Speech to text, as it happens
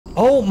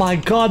Oh my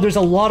god, there's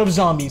a lot of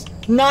zombies.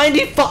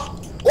 95.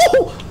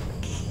 Oh!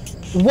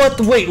 What?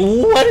 Wait,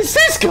 what is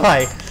this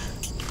guy?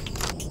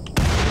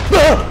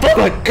 Oh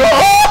my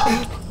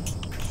god!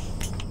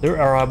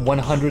 There are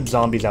 100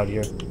 zombies out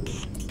here.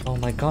 Oh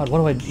my god, what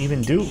do I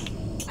even do?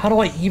 How do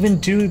I even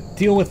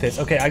deal with this?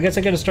 Okay, I guess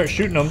I gotta start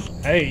shooting them.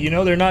 Hey, you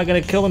know they're not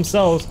gonna kill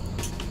themselves.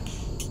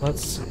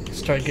 Let's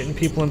start getting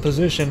people in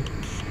position.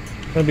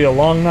 It's gonna be a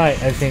long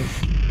night, I think.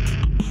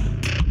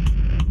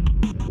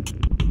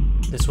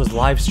 This was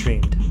live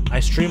streamed. I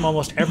stream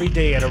almost every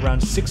day at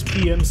around 6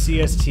 p.m.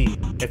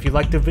 CST. If you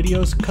like the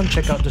videos, come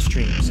check out the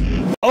streams.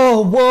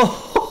 Oh,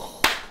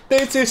 whoa!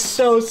 This is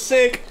so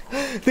sick!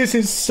 This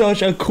is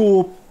such a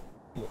cool...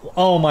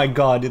 Oh my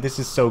god, dude, this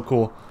is so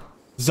cool.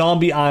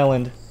 Zombie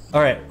Island.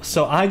 Alright,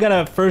 so I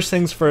gotta, first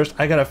things first,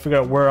 I gotta figure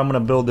out where I'm gonna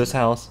build this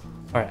house.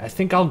 Alright, I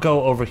think I'll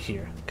go over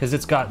here. Because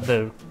it's got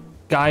the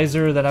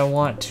geyser that I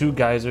want, 2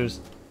 geysers.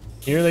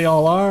 Here they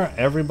all are,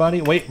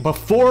 everybody. Wait,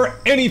 before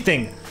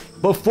anything!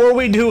 Before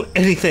we do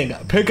anything,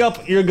 pick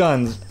up your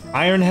guns.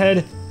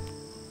 Ironhead,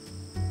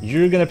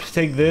 you're gonna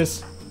take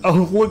this.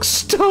 Oh, look,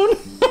 Stone!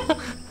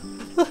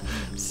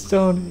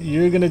 Stone,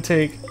 you're gonna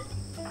take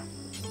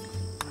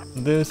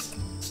this.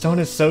 Stone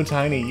is so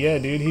tiny. Yeah,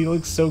 dude, he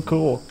looks so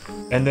cool.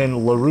 And then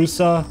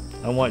LaRussa,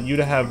 I want you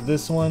to have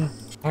this one.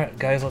 Alright,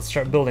 guys, let's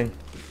start building.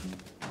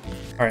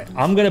 Alright,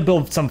 I'm gonna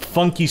build some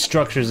funky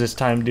structures this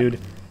time, dude.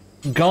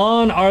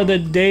 Gone are the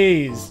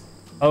days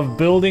of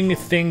building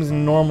things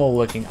normal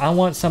looking. I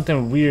want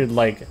something weird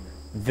like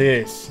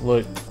this.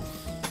 Look.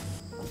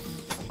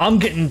 I'm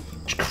getting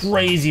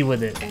crazy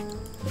with it.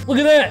 Look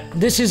at that!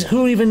 This is,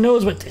 who even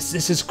knows what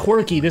this is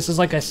quirky. This is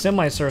like a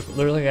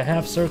semicircle, or like a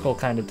half circle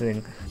kind of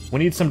thing. We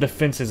need some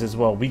defenses as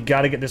well. We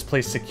gotta get this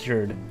place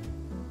secured.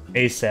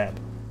 ASAP.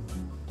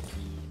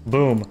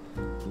 Boom.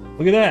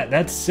 Look at that,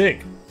 that's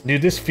sick.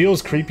 Dude, this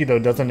feels creepy though,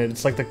 doesn't it?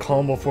 It's like the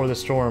calm before the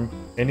storm.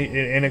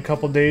 In a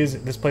couple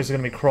days, this place is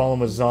gonna be crawling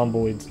with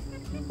zomboids.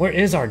 Where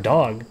is our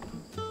dog?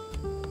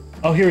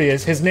 Oh, here he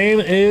is. His name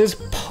is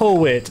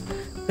Poet.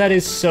 That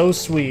is so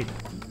sweet.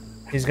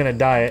 He's gonna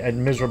die a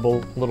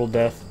miserable little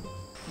death.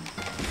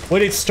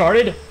 Wait, it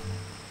started?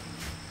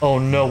 Oh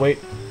no, wait.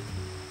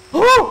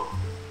 Oh!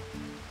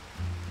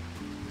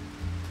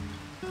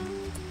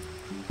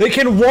 They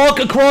can walk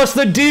across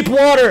the deep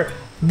water!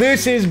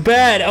 This is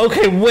bad.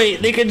 Okay,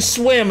 wait, they can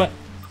swim.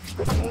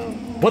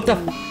 What the?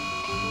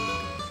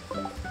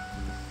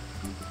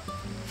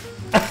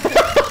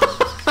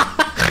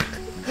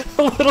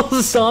 A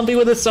little zombie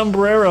with a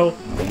sombrero.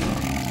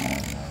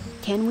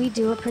 Can we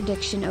do a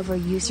prediction over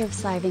you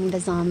surviving the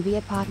zombie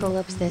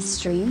apocalypse this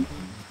stream?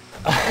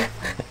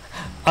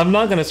 I'm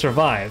not gonna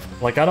survive.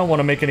 Like, I don't want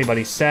to make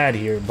anybody sad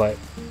here, but...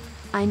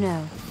 I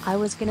know. I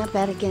was gonna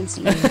bet against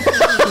you.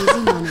 Easy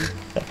money.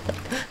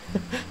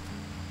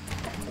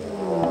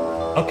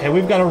 Okay,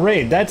 we've got a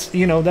raid. That's,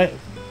 you know, that...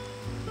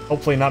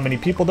 Hopefully not many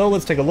people, though.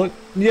 Let's take a look.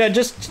 Yeah,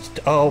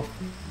 just... Oh.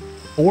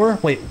 4?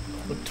 Wait.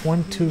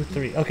 1, 2,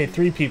 3. Okay,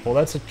 3 people.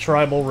 That's a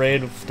tribal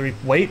raid of 3...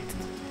 Wait.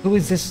 Who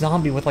is this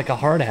zombie with, like, a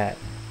hard hat?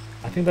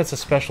 I think that's a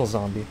special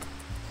zombie.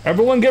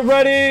 Everyone get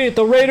ready!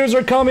 The raiders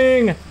are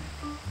coming!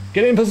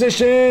 Get in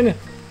position!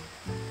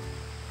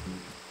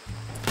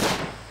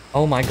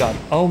 Oh my god.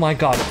 Oh my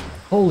god.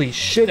 Holy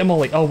shit,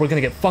 Emily. Oh, we're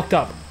gonna get fucked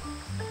up.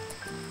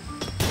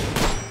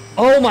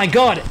 Oh my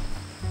god!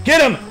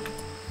 Get him!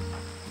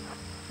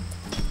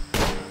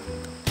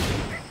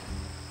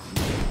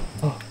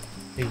 Oh,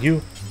 hey,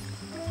 you.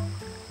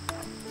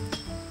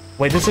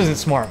 Wait, this isn't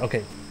smart.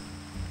 Okay.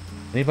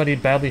 Anybody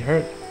badly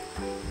hurt?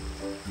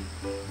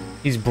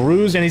 He's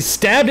bruised and he's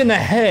stabbed in the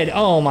head.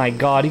 Oh my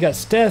god, he got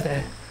stabbed.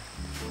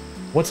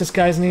 What's this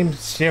guy's name?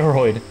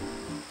 Steroid.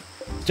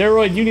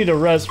 Steroid, you need to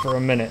rest for a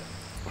minute.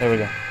 There we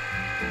go.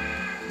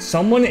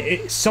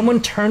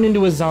 Someone turned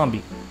into a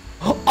zombie.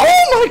 Oh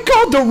my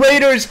god, the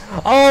raiders!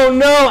 Oh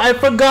no, I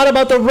forgot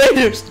about the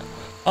raiders!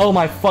 Oh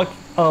my fuck.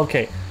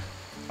 Okay.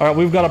 Alright,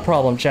 we've got a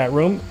problem, chat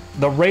room.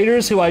 The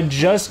raiders who I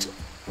just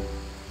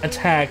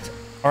attacked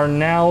are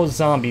now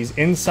zombies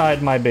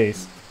inside my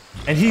base.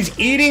 And he's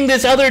eating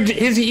this other...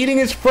 He's eating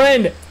his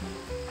friend!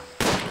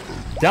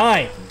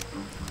 Die!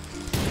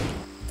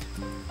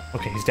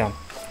 Okay, he's down.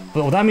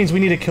 Well, that means we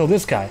need to kill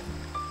this guy.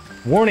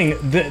 Warning,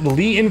 the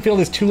Lee Infield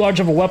is too large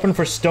of a weapon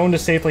for Stone to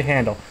safely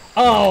handle.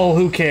 Oh,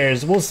 who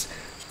cares?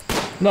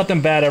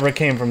 Nothing bad ever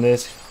came from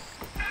this.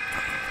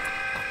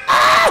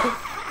 Ah!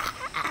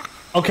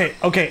 Okay.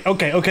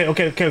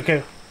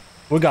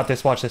 We got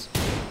this, watch this.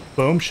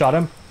 Boom, shot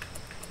him.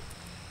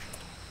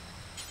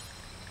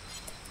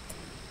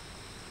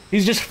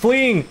 He's just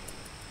fleeing.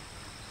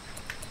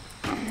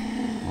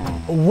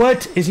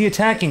 What is he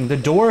attacking? The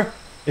door?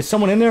 Is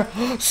someone in there?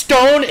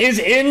 Stone is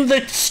in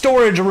the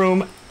storage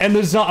room and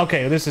the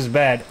okay, this is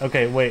bad.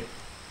 Okay, wait.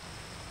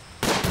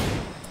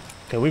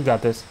 Okay, we've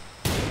got this.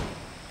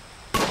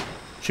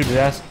 Shoot his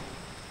ass.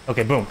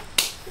 Okay, boom.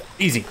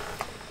 Easy.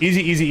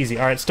 Easy.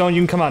 Alright, Stone,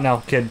 you can come out now,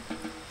 kid.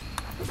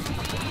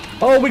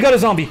 Oh, we got a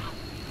zombie.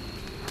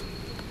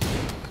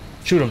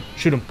 Shoot him.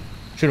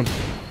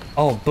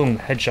 Oh, boom,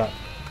 headshot.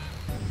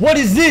 What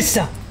is this?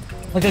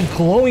 Like a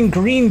glowing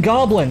green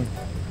goblin.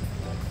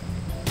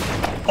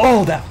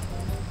 Oh,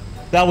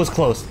 that was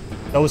close.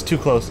 That was too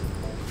close.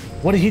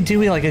 What did he do?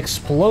 He like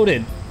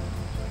exploded.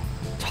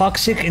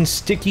 Toxic and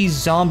sticky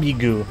zombie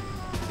goo.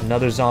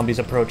 Another zombie's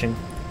approaching.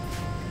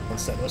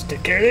 Let's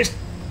take care of this.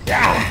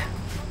 Ah!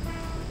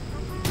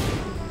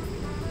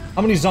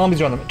 How many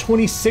zombies are on them?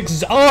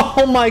 26.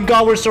 Oh my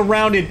god, we're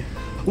surrounded.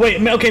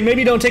 Wait, okay,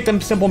 maybe don't take the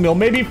simple meal.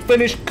 Maybe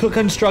finish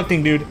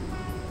constructing, dude.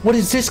 What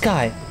is this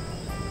guy?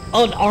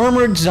 An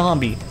armored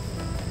zombie.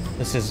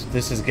 This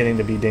is getting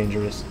to be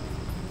dangerous.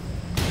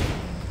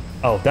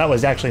 Oh, that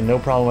was actually no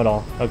problem at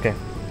all. Okay.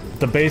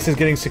 The base is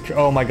getting secure.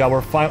 Oh my god,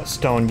 we're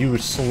Stone, you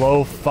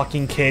slow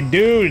fucking kid.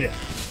 Dude!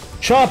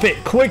 Chop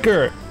it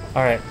quicker!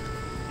 Alright.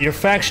 Your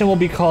faction will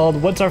be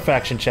called... What's our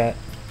faction, chat?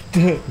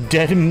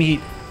 Dead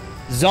Meat.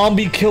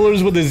 Zombie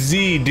Killers with a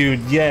Z,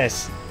 dude.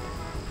 Yes.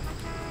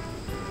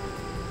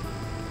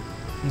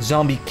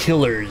 Zombie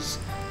Killers.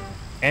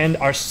 And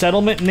our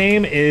settlement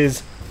name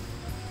is...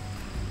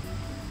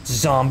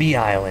 Zombie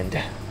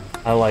Island.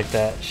 I like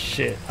that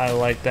shit. I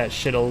like that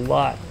shit a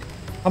lot.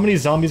 How many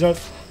zombies are...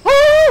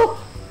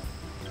 Oh!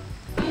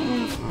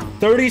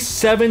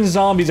 37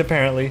 zombies,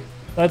 apparently.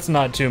 That's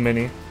not too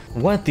many.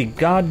 What the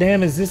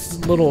goddamn is this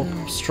little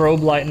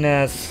strobe lighting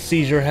ass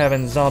seizure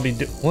having zombie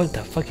do? What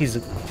the fuck? He's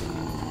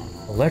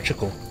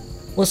electrical.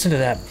 Listen to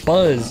that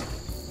buzz.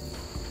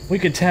 We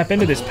could tap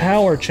into this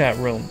power, chat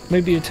room.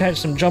 Maybe attach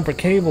some jumper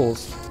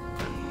cables.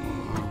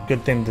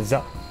 Good thing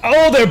to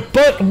oh, they're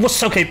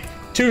okay.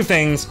 Two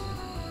things.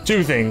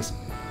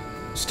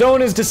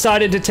 Stone has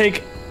decided to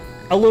take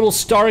a little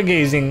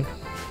stargazing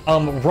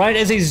right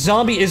as a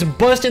zombie is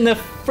busting the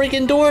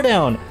freaking door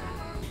down.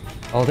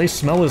 Oh, they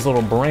smell his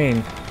little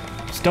brain.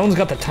 Stone's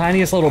got the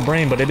tiniest little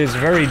brain, but it is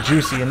very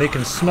juicy, and they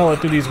can smell it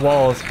through these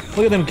walls.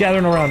 Look at them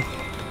gathering around.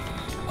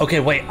 Okay,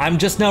 wait, I'm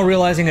just now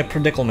realizing a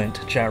predicament,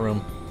 chat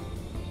room.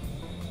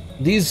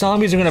 These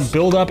zombies are gonna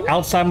build up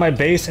outside my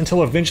base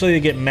until eventually they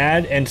get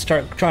mad and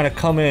start trying to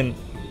come in,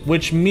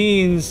 which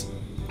means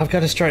I've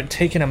got to start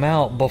taking them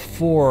out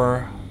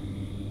before...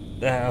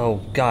 Oh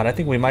god, I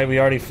think we might be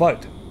already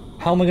fucked.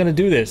 How am I gonna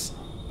do this?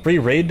 Free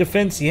raid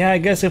defense? Yeah, I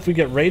guess if we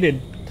get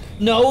raided.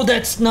 No,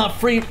 that's not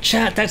free,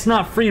 chat, that's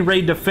not free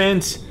raid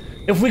defense.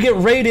 If we get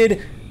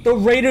raided, the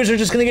raiders are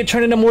just gonna get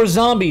turned into more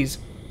zombies.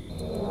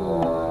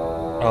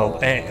 Oh,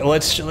 hey,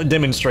 let's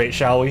demonstrate,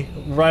 shall we?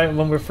 Right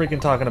when we're freaking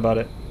talking about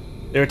it.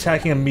 They're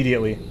attacking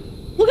immediately.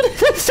 Look at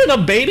this, in a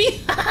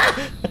baby?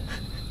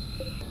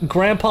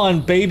 Grandpa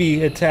and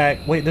baby attack.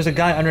 Wait, there's a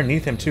guy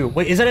underneath him too.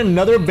 Wait, is that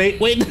another wait,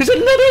 there's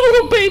another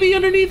little baby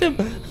underneath him.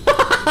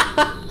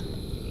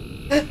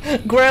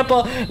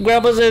 Grandpa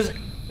says,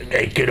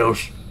 "Hey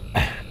kiddos,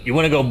 you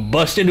wanna go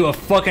bust into a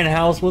fucking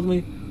house with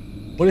me?"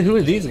 Who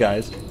are these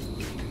guys?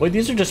 Wait,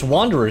 these are just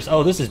wanderers.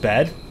 Oh, this is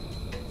bad.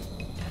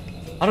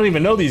 I don't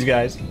even know these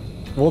guys.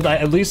 Well,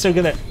 at least they're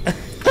gonna...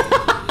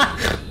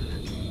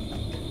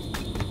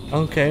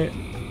 Okay.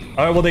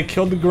 Alright, well they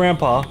killed the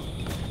grandpa.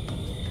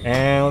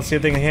 And let's see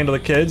if they can handle the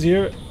kids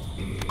here.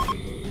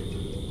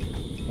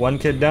 One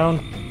kid down.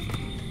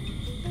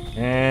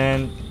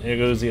 And there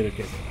goes the other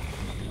kid.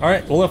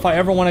 Alright, well if I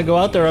ever want to go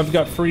out there, I've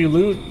got free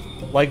loot.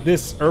 Like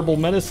this herbal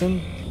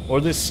medicine.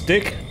 Or this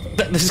stick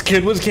that this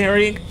kid was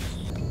carrying.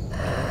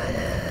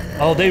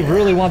 Oh, they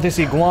really want this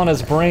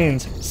iguana's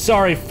brains.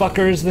 Sorry,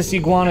 fuckers, this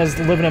iguana's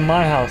living in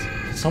my house.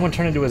 Someone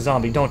turned into a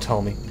zombie, don't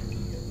tell me.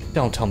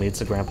 Don't tell me it's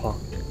the grandpa.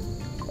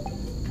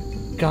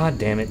 God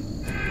damn it.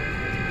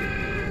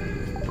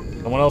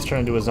 Someone else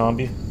turned into a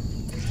zombie.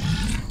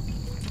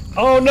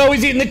 Oh no,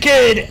 he's eating the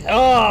kid!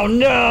 Oh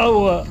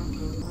no!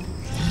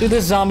 Dude,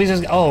 this zombie's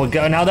just... Oh,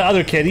 God, now the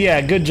other kid.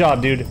 Yeah, good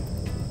job, dude.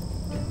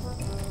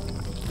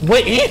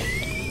 Wait,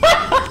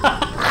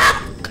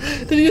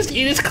 did he just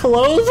eat his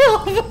clothes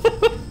off?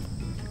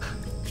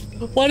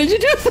 Why did you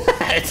do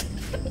that?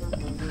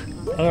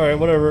 Alright,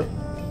 whatever.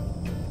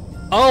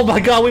 Oh my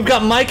god, we've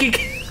got Mikey.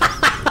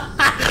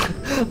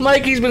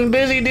 Mikey's been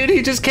busy, dude.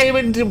 He just came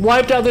and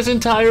wiped out this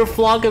entire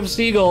flock of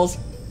seagulls.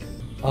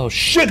 Oh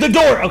shit, the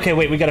door! Okay,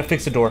 wait, we gotta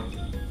fix the door.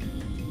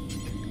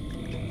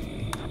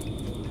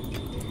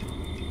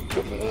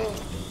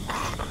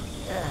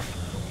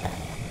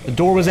 The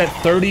door was at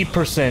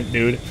 30%,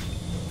 dude.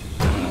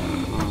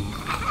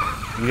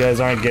 You guys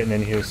aren't getting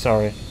in here,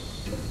 sorry.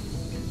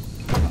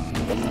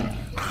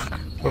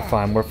 We're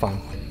fine, we're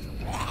fine.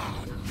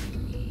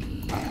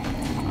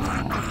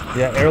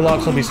 Yeah,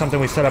 airlocks will be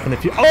something we set up in the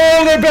future.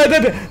 Oh, they're bad,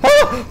 they're bad!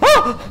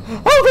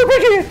 Oh, they're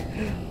breaking it!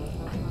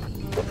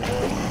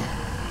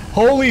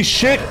 Holy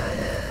shit!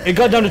 It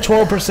got down to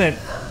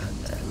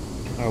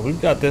 12%. Alright,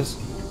 we've got this.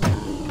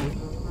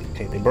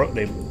 Okay,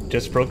 they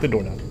just broke the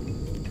door down.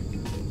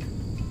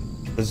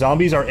 The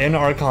zombies are in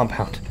our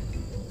compound.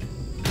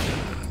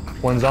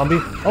 One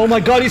zombie. Oh my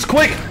god, he's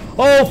quick!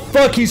 Oh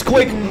fuck, he's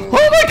quick! Oh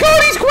my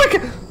god, he's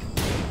quick!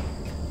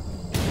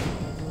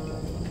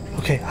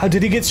 Okay, how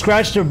did he get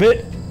scratched or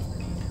bit?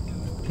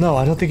 No,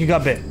 I don't think he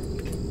got bit. I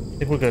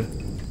think we're good.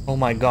 Oh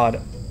my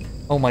god.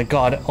 Oh my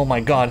god. Oh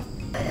my god.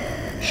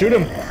 Shoot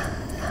him!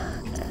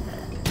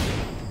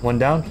 One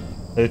down.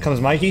 There comes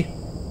Mikey.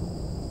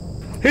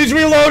 He's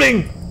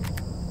reloading!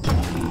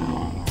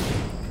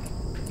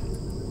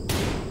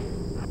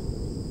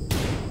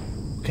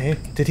 Okay,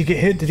 did he get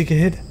hit? Did he get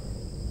hit?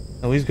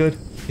 No, he's good.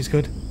 He's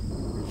good.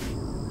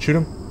 Shoot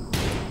him.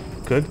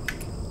 Good.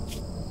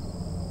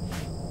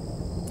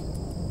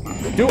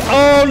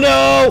 Oh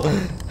no!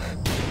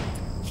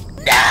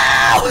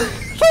 No!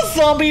 The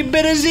zombie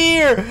bit his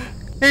ear!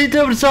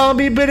 The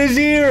zombie bit his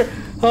ear!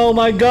 Oh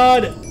my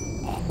god!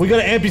 We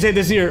gotta amputate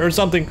this ear or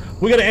something.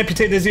 We gotta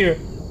amputate this ear.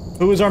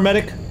 Who is our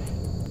medic?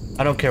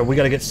 I don't care. We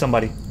gotta get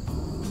somebody.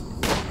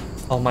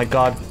 Oh my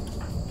god.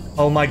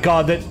 Oh my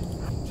god, that...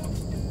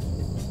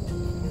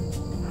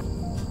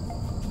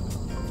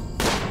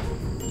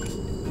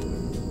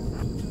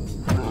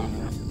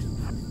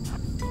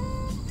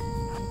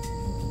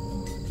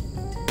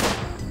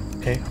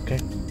 Okay, okay.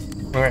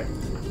 Alright.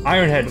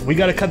 Ironhead, we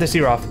gotta cut this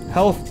ear off.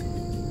 Health.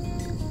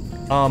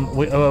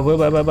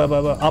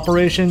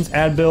 Operations,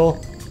 Advil,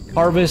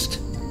 Harvest,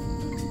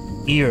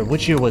 ear.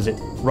 Which ear was it?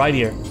 Right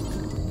ear.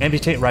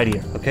 Amputate right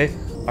ear, okay?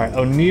 Alright,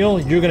 O'Neil,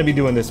 you're gonna be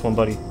doing this one,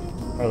 buddy.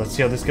 Alright, let's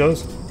see how this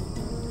goes.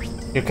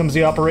 Here comes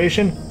the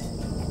operation.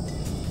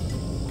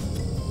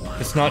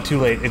 It's not too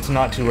late, it's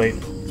not too late.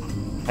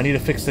 I need to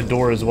fix the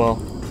door as well.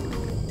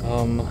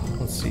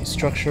 Let's see,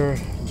 structure,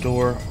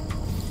 door.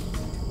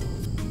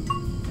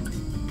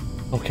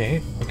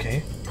 Okay,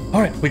 okay.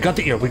 Alright, we got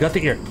the ear, we got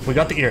the ear, we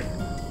got the ear.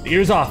 The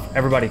ear's off,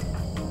 everybody.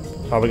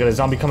 Alright, we got a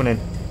zombie coming in.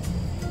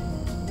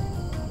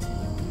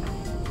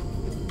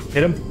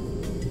 Hit him.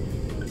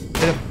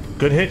 Hit him.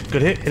 Good hit,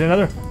 good hit. Hit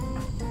another.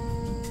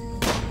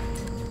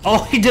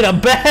 Oh, he did a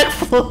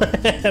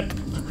backflip!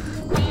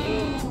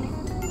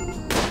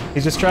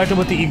 He's distracted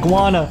with the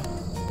iguana.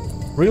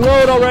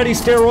 Reload already,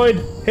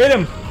 steroid! Hit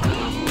him!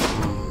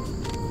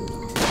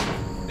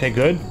 Okay,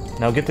 good.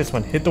 Now get this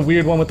one. Hit the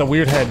weird one with the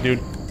weird head, dude.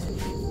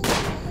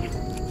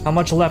 How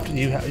much left do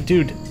you have?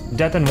 Dude,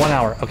 death in 1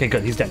 hour. Okay,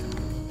 good. He's dead.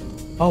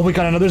 Oh, we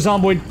got another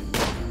zomboid.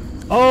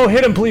 Oh,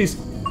 hit him, please.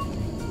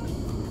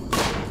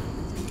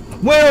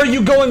 Where are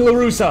you going,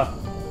 LaRussa?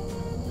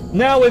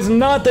 Now is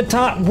not the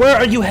time. Where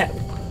are you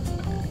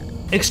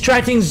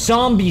extracting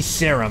zombie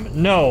serum?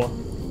 No.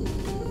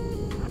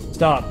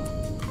 Stop.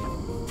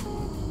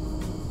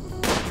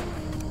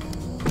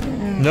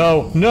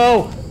 No,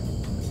 no.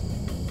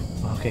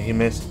 Okay, he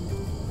missed.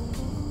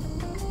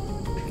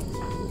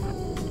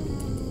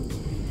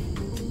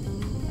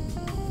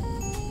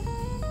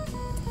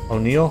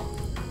 O'Neil?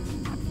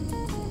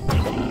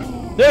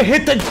 They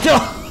hit the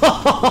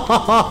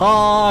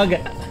dog!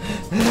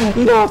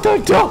 Not the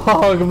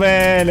dog,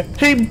 man!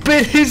 He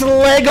bit his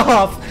leg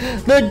off!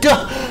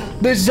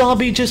 The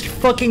zombie just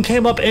fucking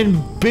came up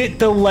and bit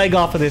the leg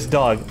off of this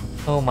dog.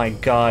 Oh my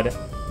god.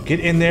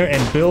 Get in there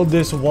and build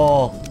this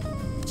wall.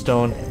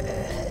 Stone.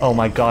 Oh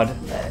my god.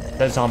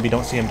 That zombie,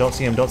 don't see him, don't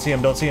see him, don't see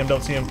him, don't see him,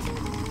 don't see him.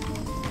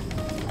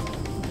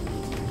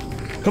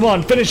 Come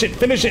on, finish it,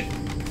 finish it!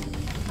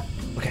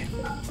 Okay.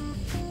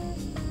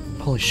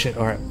 Holy shit,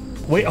 alright.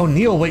 Wait,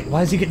 O'Neil, wait,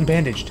 why is he getting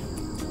bandaged?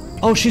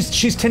 Oh,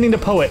 she's tending to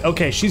Poet.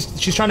 Okay, she's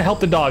trying to help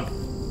the dog.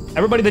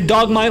 Everybody, the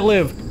dog might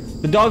live.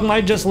 The dog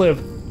might just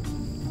live.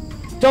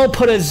 Don't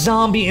put a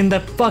zombie in the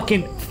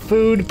fucking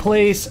food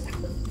place.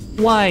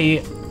 Why?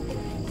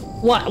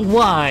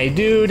 Why,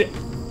 dude?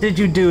 Did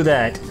you do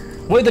that?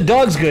 Wait, the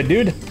dog's good,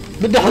 dude.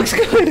 The dog's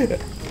good.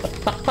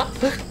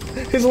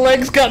 His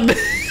legs got...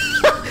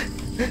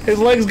 His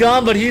leg's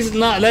gone, but he's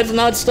not... That's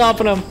not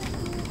stopping him.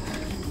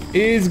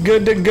 He's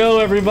good to go,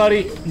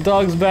 everybody.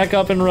 Dog's back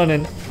up and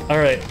running.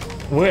 Alright.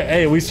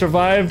 Hey, we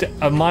survived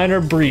a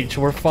minor breach.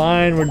 We're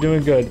fine. We're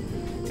doing good.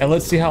 And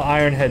let's see how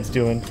Ironhead's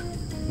doing.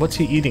 What's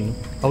he eating?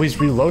 Oh, he's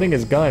reloading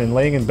his gun and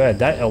laying in bed.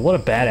 What a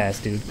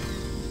badass, dude.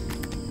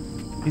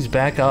 He's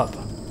back up.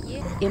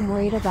 I'm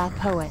worried about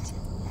Poet.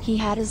 He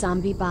had a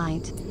zombie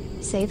bite.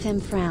 Save him,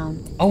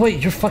 frown. Oh,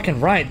 wait, you're fucking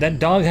right. That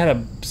dog had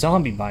a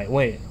zombie bite.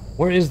 Wait,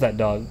 where is that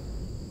dog?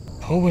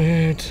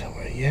 Poet,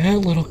 where you at,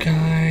 little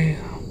guy?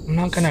 I'm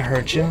not gonna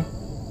hurt you.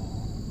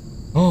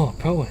 Oh,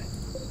 Poet.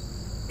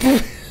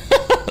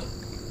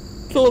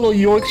 The little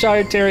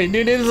Yorkshire Terrier.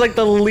 Dude, it is like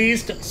the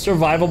least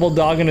survivable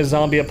dog in a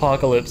zombie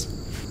apocalypse.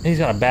 He's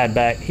got a bad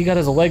back. He got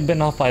his leg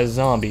bitten off by a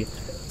zombie.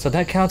 So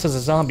that counts as a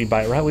zombie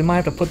bite, right? We might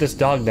have to put this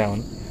dog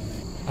down.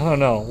 I don't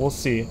know. We'll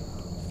see.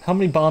 How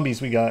many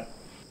bombies we got?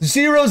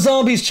 0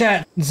 zombies,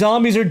 chat!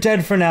 Zombies are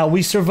dead for now.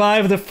 We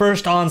survived the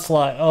first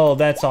onslaught. Oh,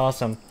 that's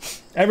awesome.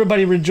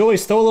 Everybody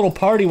rejoice. Throw a little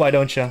party, why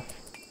don't you?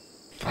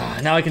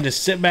 Now I can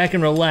just sit back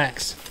and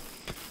relax.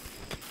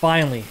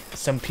 Finally,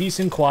 some peace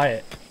and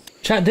quiet.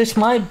 Chat, this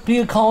might be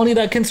a colony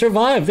that can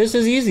survive. This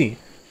is easy.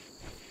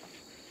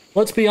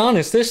 Let's be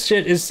honest, this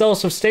shit is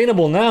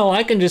self-sustainable now.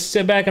 I can just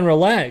sit back and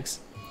relax.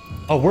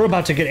 Oh, we're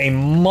about to get a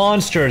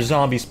monster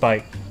zombie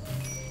spike.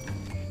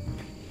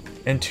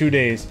 In 2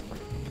 days.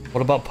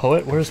 What about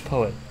Poet? Where's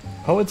Poet?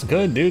 Poet's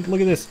good, dude.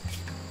 Look at this.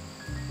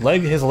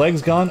 His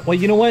leg's gone. Wait,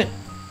 you know what?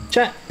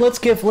 Chat, let's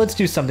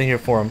do something here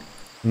for him.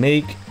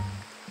 Make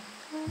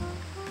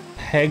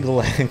peg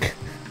leg.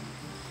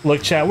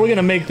 Look, chat, we're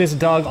gonna make this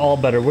dog all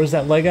better. Where's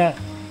that leg at?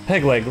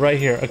 Peg leg right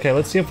here. Okay,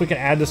 let's see if we can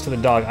add this to the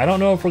dog. I don't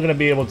know if we're gonna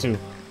be able to. All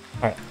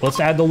right, let's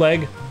add the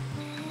leg.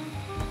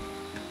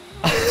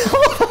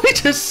 He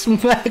just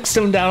smacks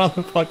him down on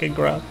the fucking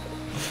ground.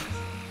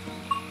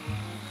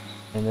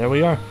 And there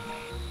we are.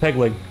 Peg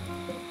leg.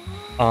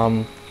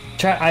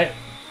 Chat, I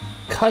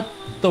cut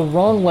the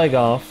wrong leg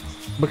off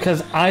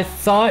because I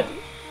thought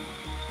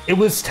it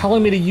was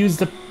telling me to use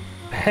the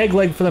peg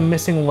leg for the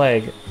missing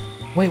leg.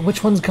 Wait,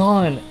 which one's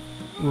gone?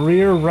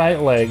 Rear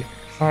right leg.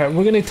 Alright,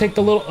 we're gonna take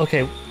the little...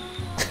 Okay.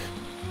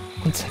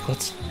 One sec,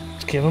 let's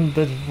give him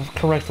the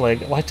correct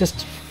leg. Well, I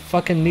just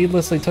fucking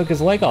needlessly took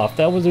his leg off.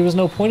 There was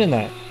no point in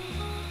that.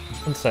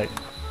 One sec.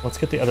 Let's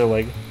get the other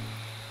leg.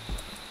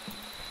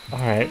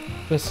 Alright,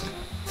 that's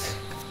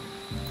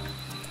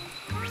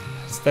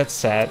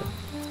sad.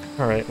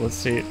 Alright, let's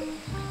see.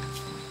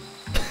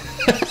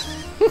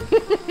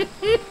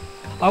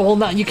 Oh, well,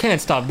 not. You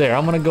can't stop there.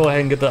 I'm gonna go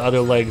ahead and get the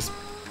other legs.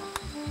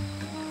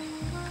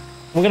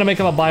 We're gonna make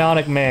him a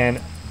bionic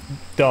man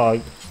dog.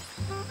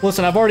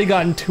 Listen, I've already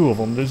gotten 2 of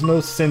them. There's no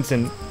sense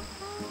in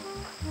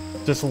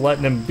just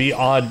letting him be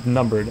odd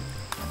numbered.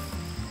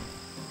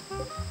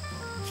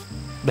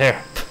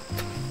 There.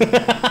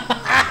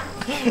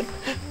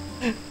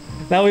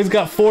 Now he's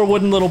got 4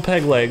 wooden little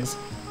peg legs.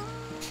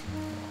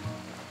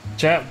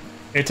 Chat,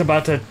 it's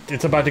about to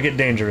get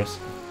dangerous.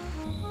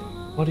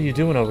 What are you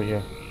doing over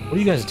here? What are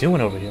you guys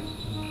doing over here?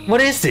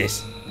 What is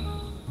this?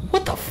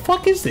 What the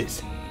fuck is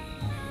this?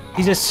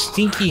 He's a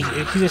stinky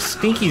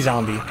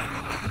zombie.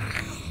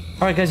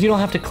 Alright guys, you don't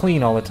have to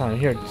clean all the time.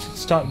 Here,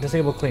 stop,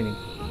 disable cleaning.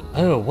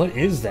 Oh, what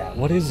is that?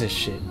 What is this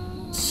shit?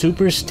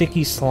 Super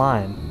sticky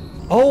slime.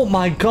 Oh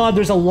my god,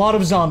 there's a lot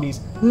of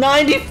zombies.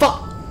 95!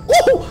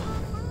 Oh!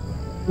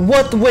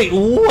 What? Wait,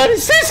 what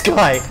is this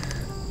guy?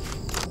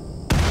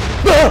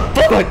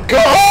 Oh my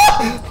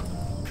god!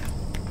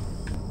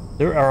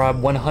 There are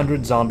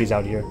 100 zombies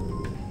out here.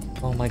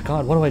 Oh my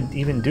god, what do I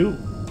even do?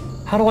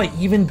 How do I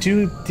even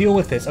deal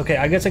with this? Okay,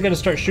 I guess I gotta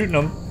start shooting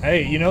them.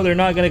 Hey, you know they're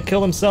not gonna kill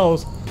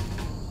themselves.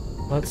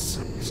 Let's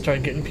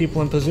start getting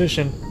people in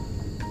position.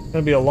 It's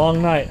gonna be a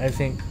long night, I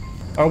think.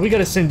 Alright, we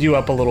gotta send you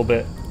up a little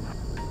bit.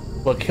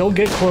 Look, he'll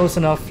get close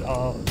enough.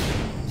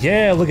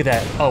 Yeah, look at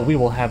that. Oh, we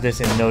will have this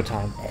in no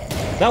time.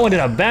 That one did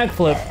a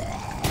backflip.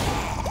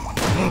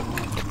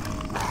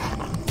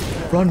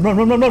 Run, run,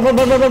 run, run, run, run,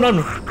 run, run, run,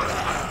 run.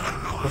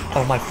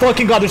 Oh my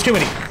fucking god, there's too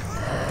many.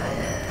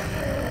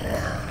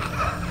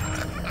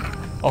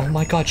 Oh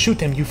my god, shoot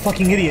them, you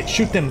fucking idiot.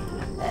 Shoot them.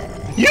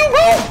 You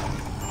move!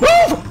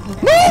 Move!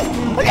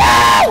 Move!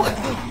 No!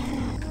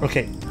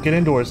 Okay, get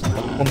indoors.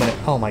 1 minute.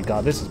 Oh my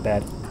god, this is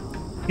bad.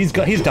 He's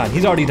done.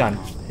 He's already done.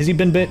 Has he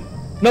been bit?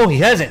 No, he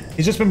hasn't.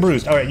 He's just been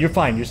bruised. Alright, you're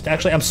fine.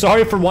 Actually, I'm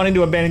sorry for wanting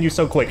to abandon you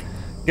so quick.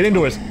 Get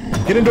indoors.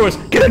 Get indoors.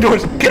 Get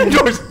indoors. Get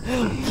indoors.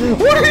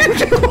 What are you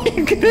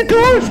doing? Get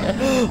indoors.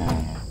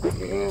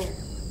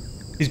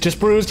 He's just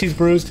bruised. He's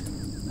bruised.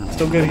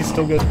 Still good. He's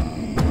still good.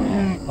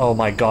 Oh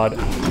my god.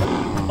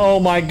 Oh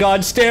my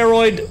god.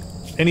 Steroid.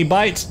 Any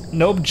bites?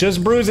 Nope.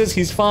 Just bruises.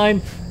 He's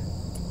fine.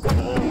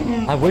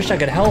 I wish I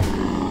could help.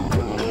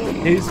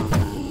 He's...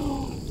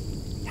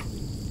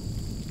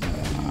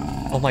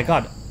 Oh my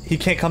god. He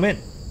can't come in.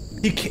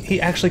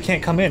 He actually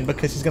can't come in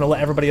because he's gonna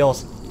let everybody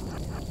else.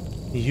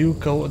 You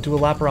go do a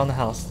lap around the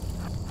house.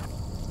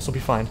 This will be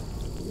fine.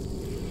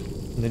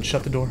 And then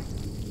shut the door.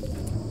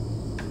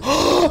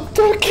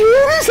 The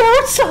kid is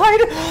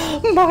outside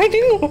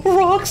mining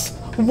rocks.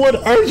 What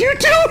are you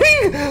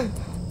doing?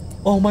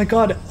 Oh my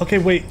god. Okay,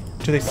 wait.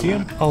 Do they see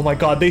him? Oh my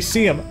god, they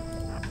see him.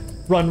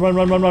 Run, run,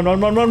 run, run, run, run,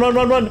 run, run, run,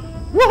 run, run.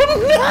 Run!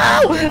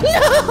 No!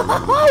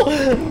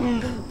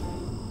 No!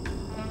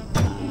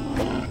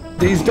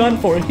 He's done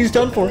for it. He's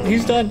done for it.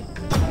 He's done.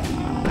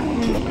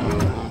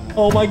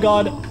 Oh my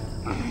god.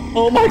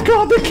 Oh my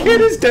god, the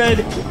kid is dead.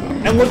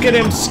 And look at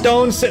him,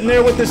 Stone, sitting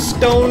there with his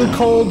stone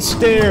cold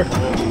stare.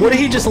 What did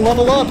he just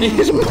level up?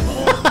 He's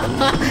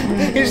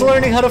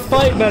learning how to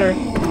fight better.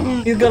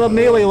 He's got a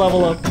melee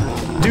level up.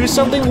 Do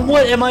something?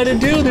 What am I to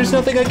do? There's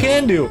nothing I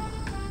can do.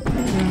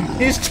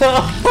 He's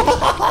tough.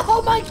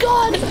 Oh my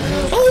god.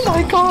 Oh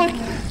my god.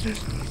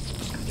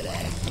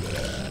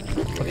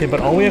 Okay, but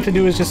all we have to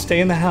do is just stay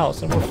in the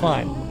house and we're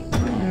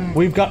fine.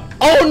 We've got...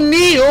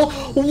 O'Neal!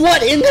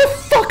 What in the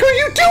fuck are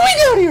you doing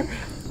out here?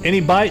 Any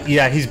bite?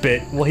 Yeah, he's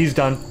bit. Well, he's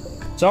done.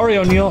 Sorry,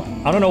 O'Neal.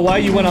 I don't know why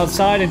you went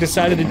outside and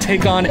decided to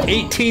take on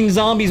 18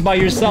 zombies by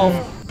yourself.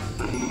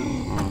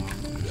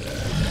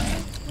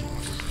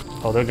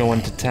 Oh, they're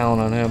going to town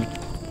on him.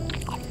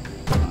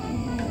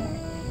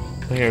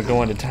 They're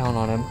going to town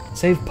on him.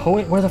 Save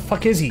Poet? Where the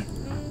fuck is he?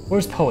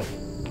 Where's Poet?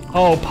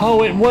 Oh,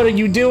 Poet, what are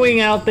you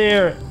doing out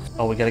there?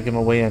 Oh, we gotta give him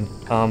a way in.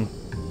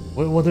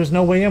 Well, there's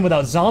no way in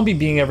without zombie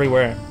being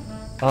everywhere.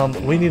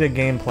 We need a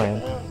game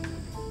plan.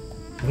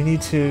 We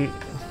need to...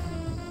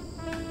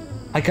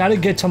 I gotta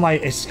get to my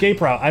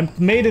escape route. I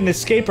made an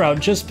escape route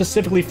just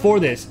specifically for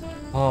this.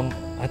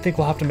 I think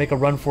we'll have to make a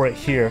run for it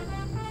here.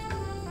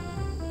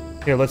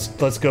 Here,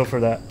 let's go for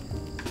that.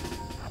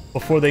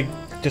 Before they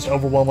just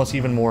overwhelm us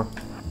even more.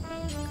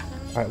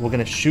 Alright, we're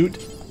gonna shoot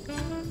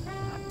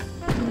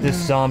this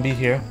zombie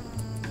here.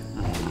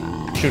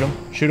 shoot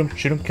him, shoot him,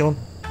 shoot him, kill him.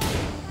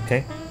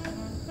 Okay.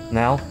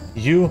 Now,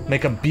 you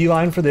make a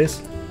beeline for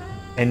this.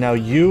 And now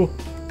you,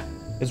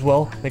 as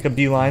well, make a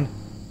beeline.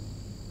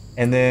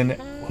 And then,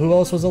 who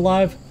else was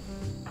alive?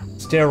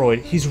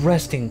 Steroid. He's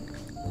resting.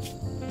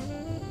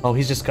 Oh,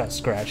 he's just got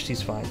scratched.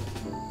 He's fine.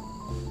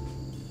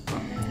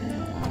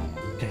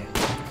 Okay.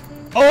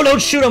 Oh,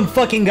 don't shoot him,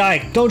 fucking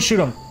guy! Don't shoot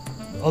him!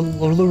 Oh,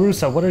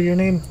 LaRussa, what are your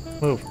name?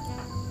 Move.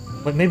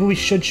 But maybe we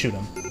should shoot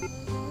him.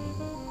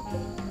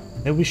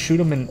 Maybe we shoot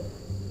him and...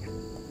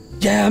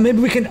 Yeah, maybe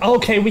we can...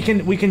 Okay, we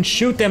can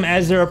shoot them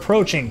as they're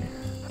approaching.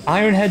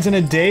 Ironhead's in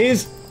a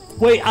daze?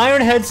 Wait,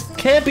 Ironhead's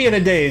can't be in a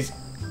daze.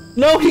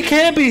 No, he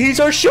can't be. He's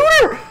our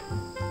shooter.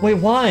 Wait,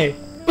 why?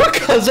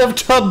 Because of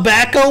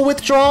tobacco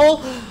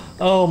withdrawal?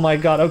 Oh my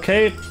god,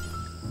 okay.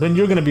 Then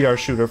you're gonna be our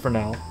shooter for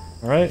now.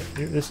 Alright?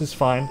 This is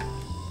fine.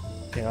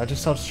 Okay, I'll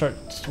just start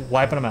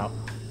wiping them out.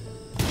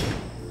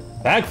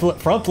 Back flip,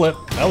 front flip.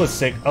 That was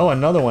sick. Oh,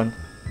 another one.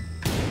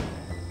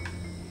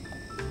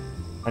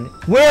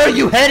 Where are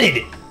you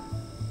headed?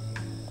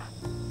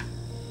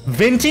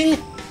 Venting?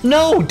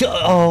 No!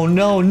 Oh,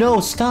 no, no,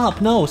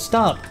 stop, no,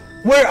 stop.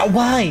 Where?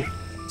 Why?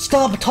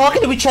 Stop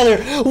talking to each other!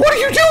 What are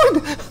you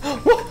doing?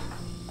 What?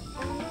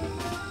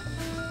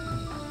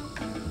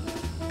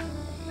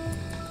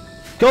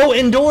 Go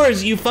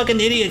indoors, you fucking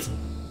idiots!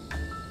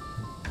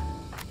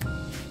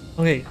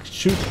 Okay,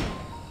 shoot.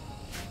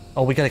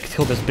 Oh, we gotta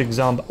kill this big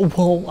zombie.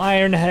 Whoa,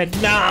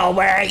 Ironhead, no!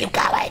 Where are you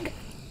going?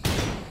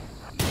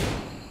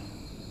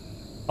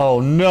 Oh,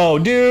 no,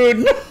 dude,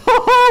 no!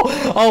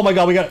 Oh my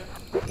god, we got...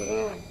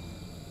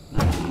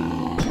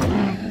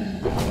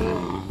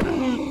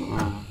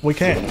 We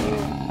can't.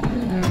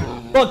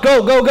 Look,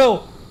 go, go,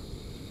 go!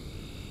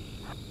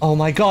 Oh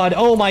my god,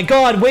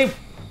 wait!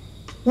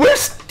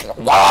 Where's...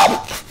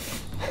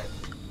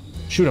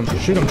 Shoot him,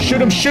 shoot him,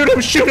 shoot him, shoot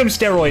him, shoot him,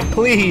 Steroid,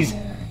 please!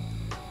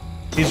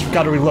 He's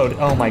gotta reload,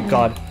 oh my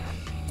god.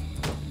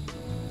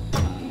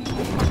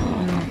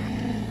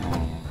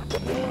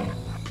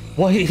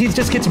 Well, he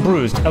just gets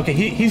bruised. Okay,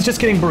 he's just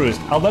getting bruised.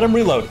 I'll let him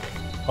reload.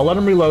 I'll let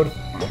him reload.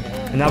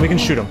 And now we can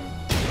shoot him.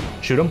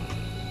 Shoot him.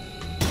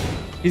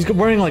 He's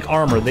wearing, like,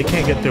 armor. They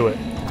can't get through it.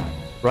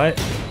 Right?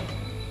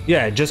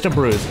 Yeah, just a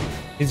bruise.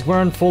 He's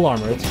wearing full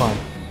armor. It's fine.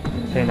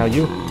 Okay, now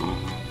you.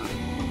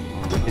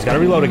 He's got to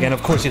reload again.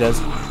 Of course he does.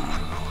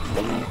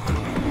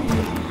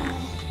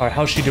 Alright,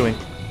 how's she doing?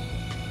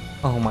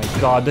 Oh my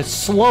god, the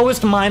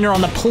slowest miner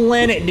on the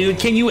planet, dude.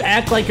 Can you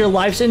act like your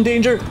life's in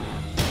danger?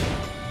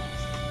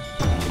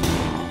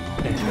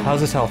 Okay,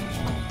 how's his health?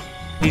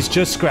 He's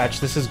just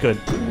scratched. This is good.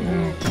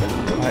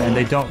 Alright, and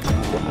they don't...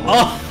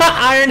 Oh,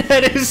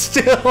 Ironhead is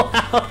still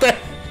out there.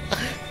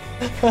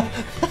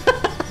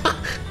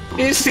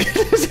 He's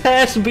getting his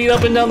ass beat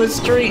up and down the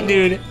street,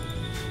 dude.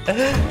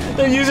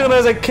 They're using him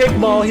as a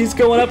kickball. He's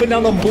going up and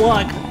down the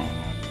block.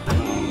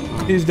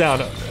 He's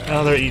down.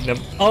 Oh, they're eating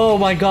him. Oh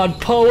my god,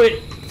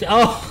 Poet.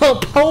 Oh,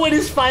 Poet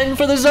is fighting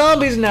for the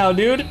zombies now,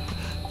 dude.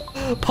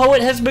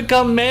 Poet has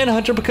become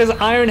Manhunter because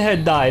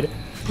Ironhead died.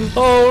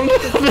 Oh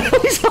no,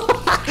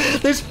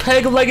 this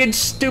peg-legged,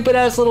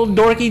 stupid-ass little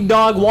dorky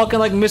dog walking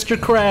like Mr.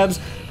 Krabs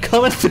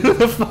coming through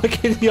the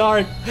fucking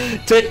yard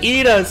to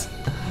eat us.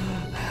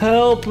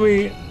 Help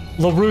me.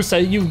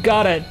 LaRussa, you've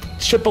gotta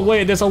chip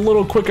away at this a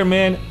little quicker,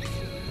 man.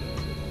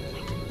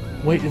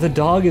 Wait, the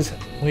dog is...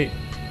 Wait.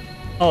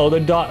 Oh, the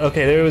dog...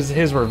 Okay, there was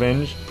his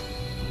revenge.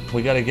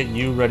 We gotta get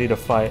you ready to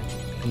fight.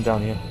 I'm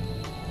down here.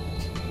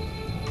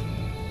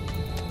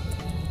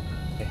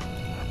 Okay.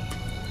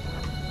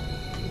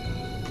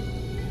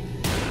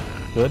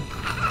 Good.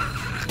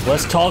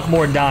 Less talk,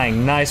 more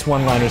dying. Nice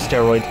one-liner,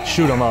 Steroid.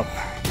 Shoot him up.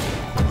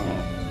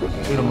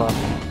 Shoot him up.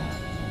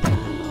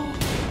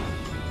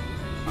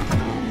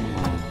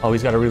 Oh,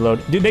 he's gotta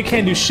reload. Dude, they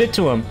can't do shit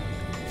to him.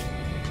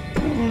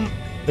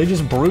 They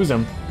just bruise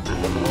him.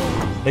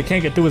 They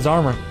can't get through his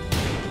armor.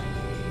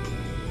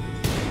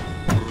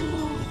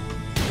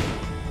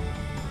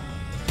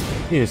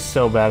 He is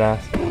so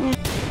badass.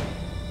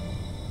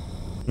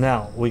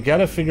 Now, we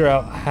gotta figure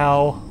out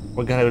how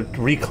we're gonna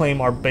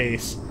reclaim our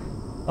base.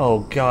 Oh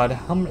god,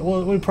 how many,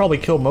 well, we probably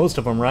killed most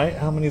of them, right?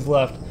 How many's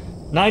left?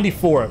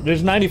 94.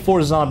 There's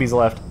 94 zombies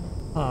left.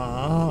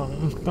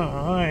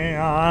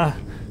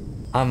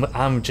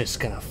 I'm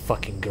just gonna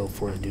fucking go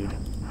for it, dude.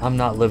 I'm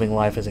not living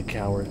life as a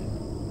coward.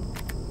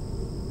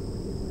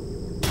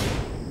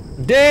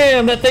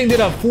 Damn, that thing did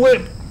a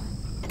flip.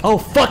 Oh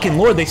fucking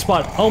lord, they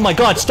spawned. Oh my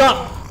god,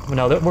 stop!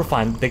 No, we're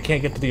fine. They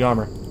can't get to the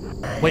armor.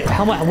 Wait,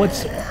 how much?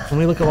 What's? Let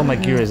me look at what my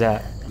gear is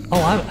at.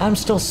 Oh, I'm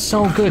still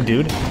so good,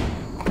 dude.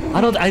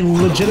 I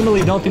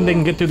legitimately don't think they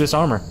can get through this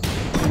armor.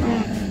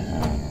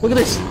 Look at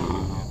this.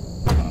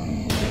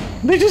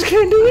 They just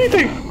can't do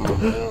anything.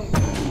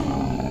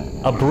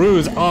 A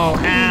bruise. Oh,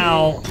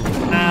 ow.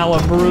 Ow,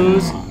 a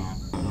bruise.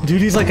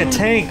 Dude, he's like a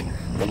tank.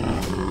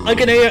 Like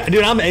an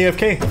dude, I'm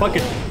AFK. Fuck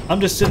it. I'm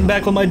just sitting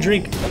back with my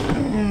drink.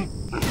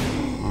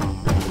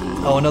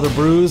 Oh, another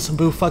bruise.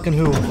 Boo fucking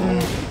who.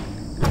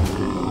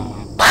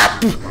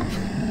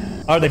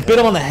 Alright, they bit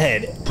him on the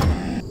head.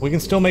 We can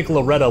still make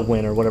Loretta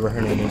win, or whatever her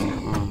name is.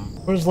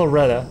 Where's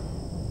Loretta?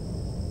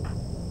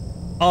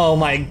 Oh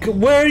my god,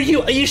 where are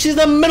you? She's in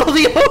the middle of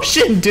the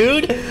ocean,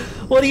 dude!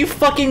 What are you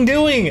fucking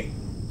doing?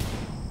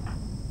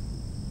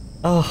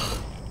 Oh.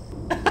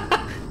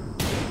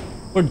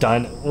 We're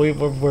done. We're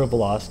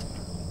lost.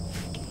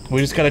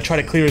 We just gotta try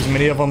to clear as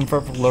many of them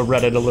for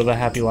Loretta to live a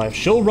happy life.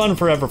 She'll run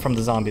forever from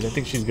the zombies. I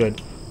think she's good.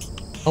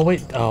 Oh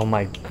wait, oh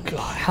my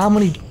god. How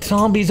many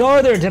zombies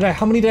are there?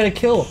 How many did I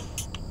kill?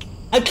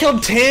 I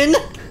killed 10?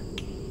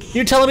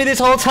 You're telling me this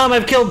whole time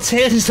I've killed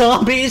 10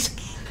 zombies?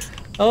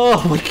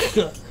 Oh my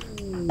god.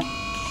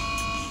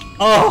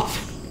 Oh,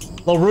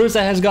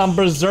 LaRusa has gone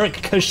berserk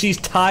because she's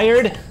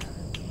tired?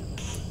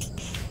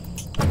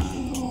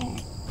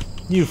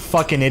 You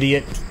fucking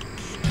idiot.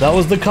 That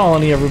was the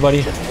colony,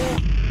 everybody.